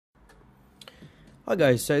Hi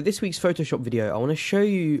guys, so this week's Photoshop video I want to show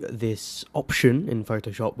you this option in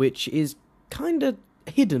Photoshop which is kind of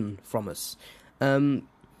hidden from us.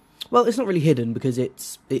 Well, it's not really hidden because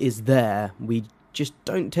it is there, we just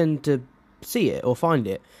don't tend to see it or find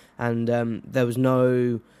it, and there was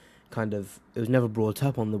no it was never brought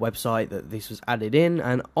up on the website that this was added in,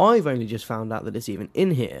 and I've only just found out that it's even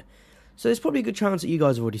in here. So there's probably a good chance that you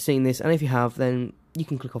guys have already seen this, and if you have, then you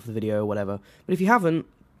can click off the video or whatever, but if you haven't,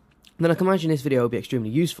 then I can imagine this video will be extremely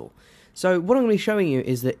useful. So what I'm going to be showing you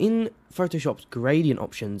is that in Photoshop's gradient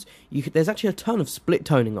options, there's actually a ton of split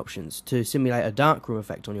toning options to simulate a darkroom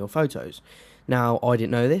effect on your photos. Now, I didn't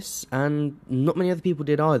know this, and not many other people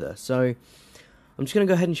did either, so I'm just going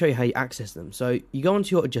to go ahead and show you how you access them. So you go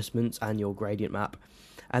onto your adjustments and your gradient map,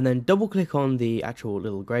 and then double click on the actual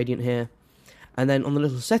little gradient here, and then on the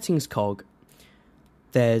little settings cog,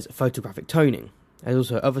 there's photographic toning. There's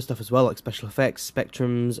also other stuff as well, like special effects,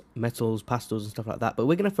 spectrums, metals, pastels and stuff like that, but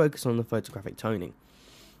we're going to focus on the photographic toning.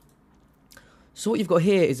 So what you've got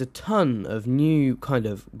here is a ton of new kind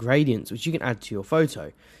of gradients which you can add to your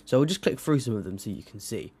photo. So we'll just click through some of them so you can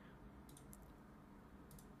see.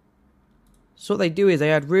 So what they do is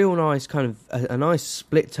they add real nice a nice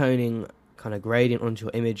split toning kind of gradient onto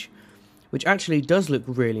your image, which actually does look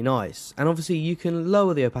really nice. And obviously you can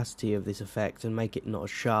lower the opacity of this effect and make it not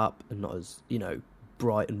as sharp and not as,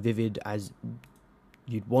 bright and vivid as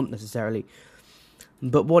you'd want necessarily.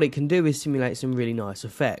 But what it can do is simulate some really nice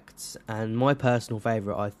effects. And my personal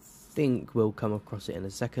favourite, I think we'll come across it in a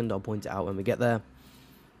second, I'll point it out when we get there,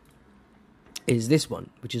 is this one,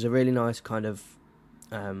 which is a really nice it's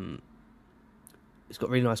got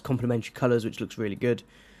really nice complementary colours, which looks really good.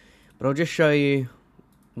 But I'll just show you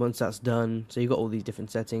once that's done. So you've got all these different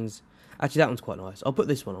settings. Actually, that one's quite nice. I'll put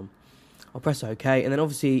this one on. I'll press OK, and then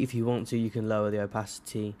obviously if you want to, you can lower the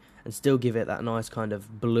opacity and still give it that nice kind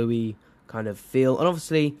of bluey kind of feel. And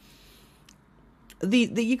obviously,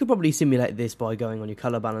 you could probably simulate this by going on your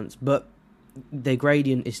colour balance, but the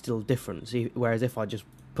gradient is still different. See, whereas if I just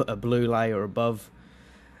put a blue layer above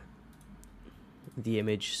the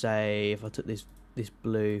image, say if I took this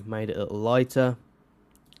blue, made it a little lighter,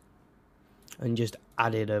 and just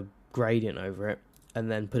added a gradient over it, and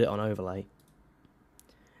then put it on overlay.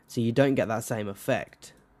 So you don't get that same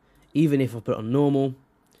effect. Even if I put it on normal,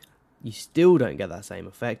 you still don't get that same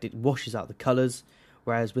effect. It washes out the colours,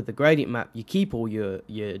 whereas with the gradient map, you keep all your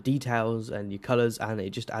details and your colours, and it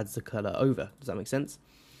just adds the colour over. Does that make sense?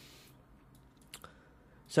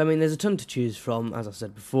 So I mean, there's a ton to choose from, as I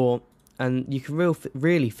said before, and you can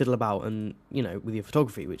really fiddle about and with your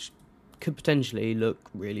photography, which could potentially look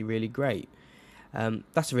really, really great.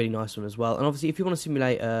 That's a really nice one as well. And obviously if you want to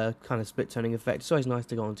simulate a kind of split toning effect, it's always nice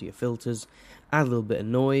to go onto your filters, add a little bit of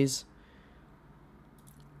noise,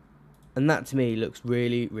 and that to me looks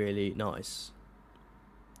really, really nice.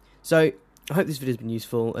 So I hope this video has been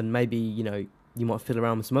useful, and maybe you might fiddle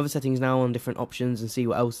around with some other settings now on different options and see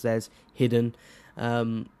what else there's hidden.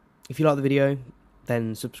 If you like the video,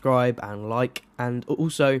 then subscribe and like, and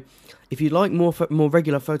also if you'd like more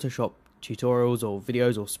regular Photoshop tutorials or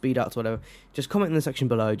videos or speed ups or whatever, just comment in the section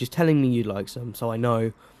below just telling me you'd like some, so I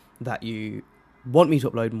know that you want me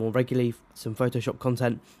to upload more regularly some Photoshop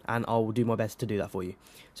content, and I will do my best to do that for you.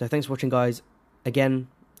 So thanks for watching, guys. Again,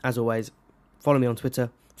 as always, follow me on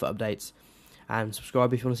Twitter for updates, and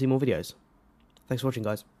subscribe if you want to see more videos. Thanks for watching,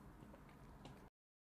 guys.